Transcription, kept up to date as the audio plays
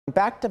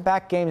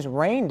Back-to-back games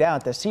rained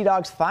out. The Sea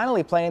Dogs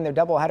finally playing their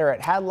doubleheader at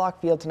Hadlock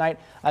Field tonight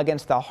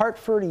against the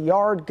Hartford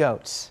Yard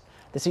Goats.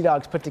 The Sea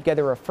Dogs put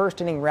together a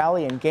first-inning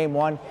rally in Game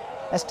 1.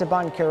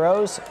 Esteban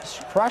Quiroz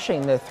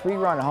crushing the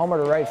 3-run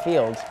homer to right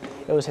field.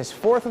 It was his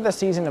 4th of the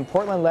season, and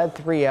Portland led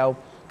 3-0.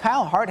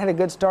 Kyle Hart had a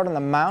good start on the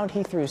mound.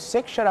 He threw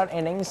 6 shutout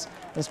innings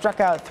and struck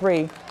out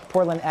 3.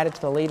 Portland added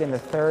to the lead in the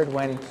 3rd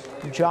when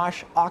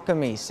Josh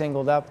Ockamy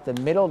singled up the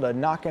middle to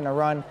knock in a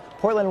run.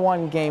 Portland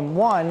won Game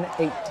 1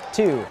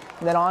 8-2.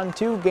 Then on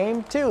to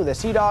Game 2. The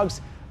Sea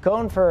Dogs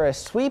going for a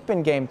sweep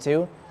in Game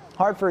 2.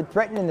 Hartford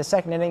threatened in the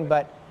 2nd inning,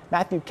 but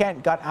Matthew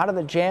Kent got out of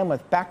the jam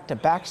with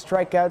back-to-back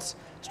strikeouts,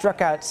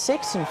 struck out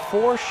 6 in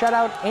 4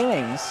 shutout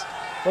innings.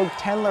 Luke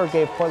Tendler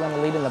gave Portland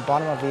a lead in the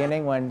bottom of the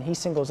inning when he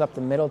singles up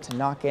the middle to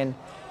knock in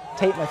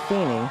Tate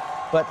Matheny,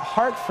 but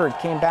Hartford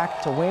came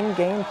back to win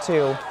Game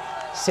 2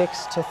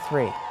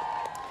 6-3.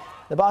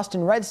 The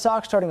Boston Red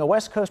Sox starting a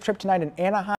West Coast trip tonight in Anaheim.